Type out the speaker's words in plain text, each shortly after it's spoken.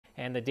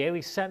And the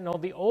Daily Sentinel,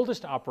 the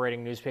oldest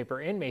operating newspaper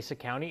in Mesa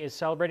County, is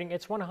celebrating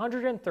its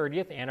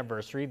 130th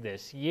anniversary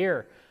this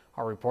year.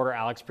 Our reporter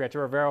Alex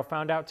Prieto-Rivero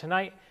found out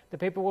tonight the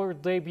paper will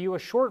debut a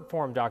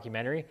short-form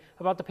documentary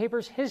about the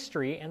paper's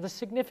history and the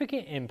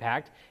significant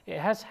impact it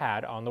has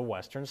had on the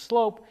Western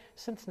Slope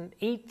since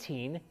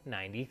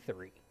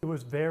 1893. It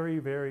was very,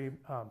 very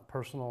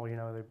personal.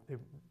 They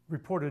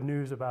reported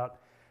news about,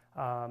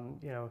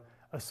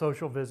 a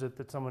social visit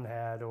that someone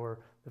had, or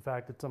the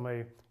fact that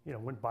somebody,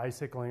 went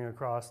bicycling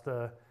across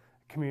the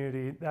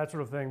community, that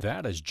sort of thing.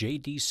 That is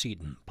J.D.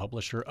 Seaton,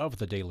 publisher of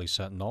the Daily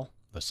Sentinel.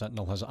 The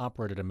Sentinel has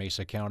operated in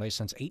Mesa County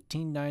since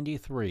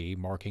 1893,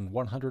 marking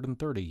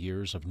 130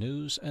 years of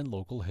news and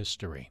local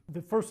history.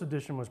 The first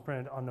edition was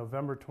printed on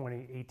November 20,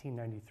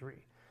 1893.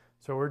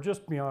 So we're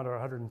just beyond our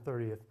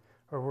 130th,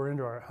 or we're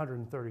into our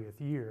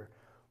 130th year,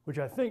 which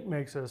I think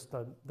makes us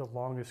the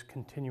longest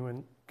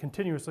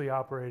continuously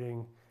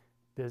operating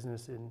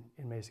business in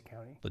Mesa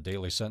County. The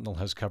Daily Sentinel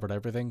has covered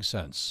everything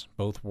since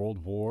both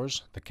world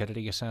wars, the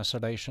Kennedy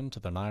assassination to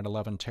the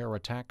 9/11 terror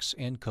attacks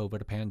and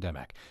COVID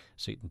pandemic.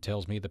 Seaton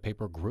tells me the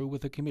paper grew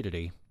with the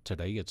community.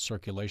 Today, its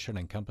circulation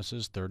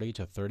encompasses 30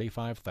 to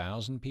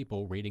 35,000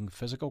 people reading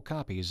physical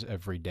copies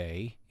every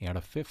day, and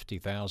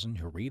 50,000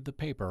 who read the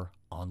paper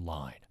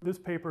online. This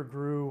paper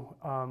grew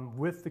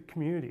with the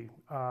community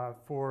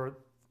for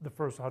the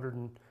first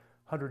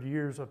 100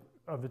 years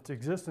of its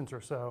existence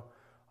or so.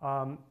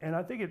 And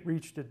I think it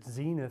reached its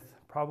zenith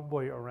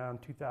probably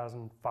around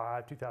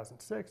 2005,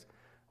 2006,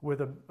 with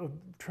a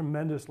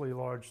tremendously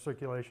large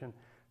circulation.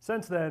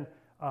 Since then,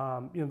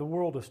 the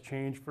world has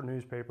changed for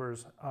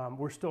newspapers.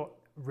 We're still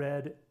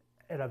read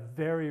at a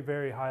very,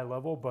 very high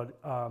level, but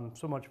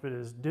so much of it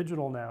is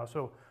digital now.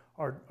 So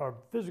our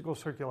physical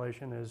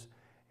circulation is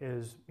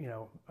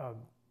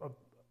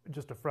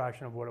just a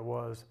fraction of what it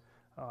was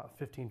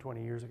 15,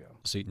 20 years ago.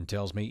 Seaton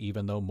tells me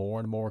even though more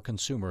and more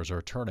consumers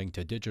are turning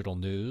to digital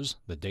news,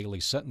 the Daily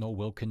Sentinel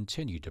will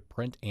continue to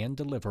print and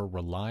deliver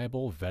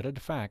reliable, vetted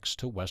facts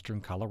to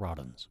Western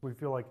Coloradans. We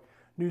feel like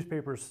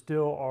newspapers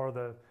still are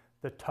the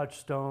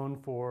touchstone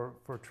for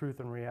truth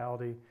and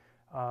reality,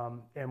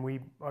 and we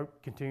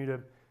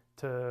continue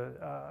to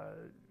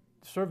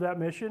serve that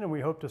mission, and we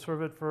hope to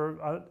serve it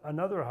for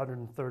another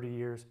 130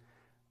 years.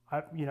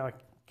 I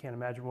can't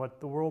imagine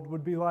what the world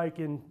would be like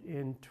in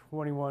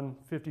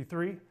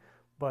 2153,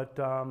 but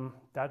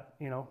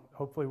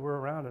hopefully we're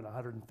around in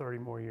 130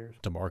 more years.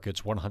 To mark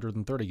its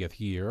 130th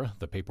year,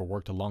 the paper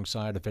worked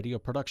alongside video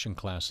production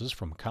classes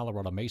from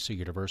Colorado Mesa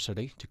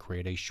University to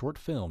create a short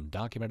film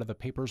documenting the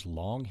paper's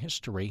long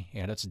history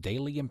and its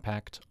daily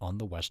impact on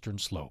the Western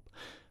Slope.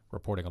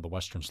 Reporting on the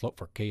Western Slope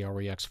for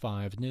KREX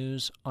 5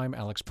 News, I'm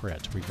Alex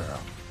Prieto-Rivero.